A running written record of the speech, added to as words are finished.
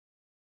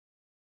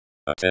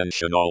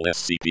Attention all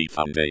SCP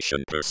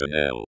Foundation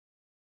personnel.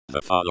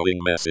 The following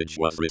message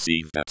was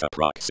received at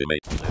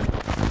approximately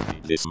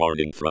this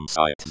morning from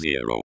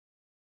Site-0.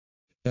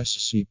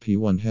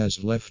 SCP-1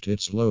 has left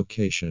its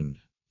location.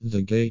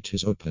 The gate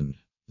is open.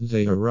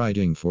 They are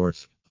riding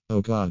forth.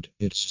 Oh God,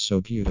 it's so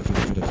beautiful.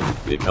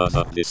 Because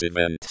of this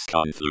event's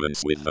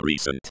confluence with the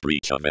recent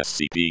breach of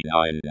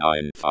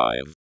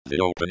SCP-995, the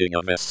opening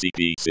of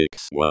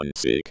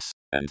SCP-016,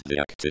 and the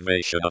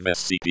activation of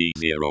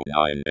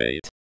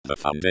SCP-098, the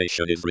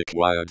Foundation is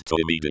required to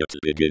immediately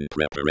begin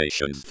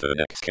preparations for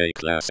next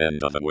K-Class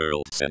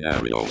end-of-the-world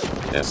scenario.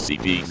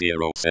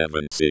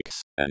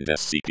 SCP-076 and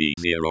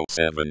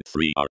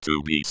SCP-073 are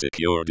to be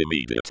secured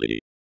immediately.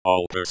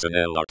 All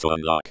personnel are to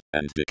unlock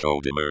and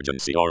decode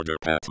Emergency Order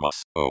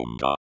Patmos,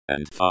 Omega,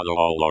 and follow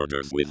all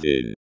orders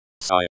within.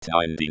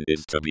 Site-19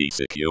 is to be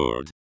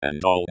secured,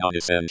 and all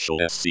non-essential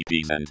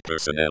SCPs and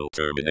personnel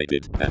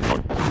terminated and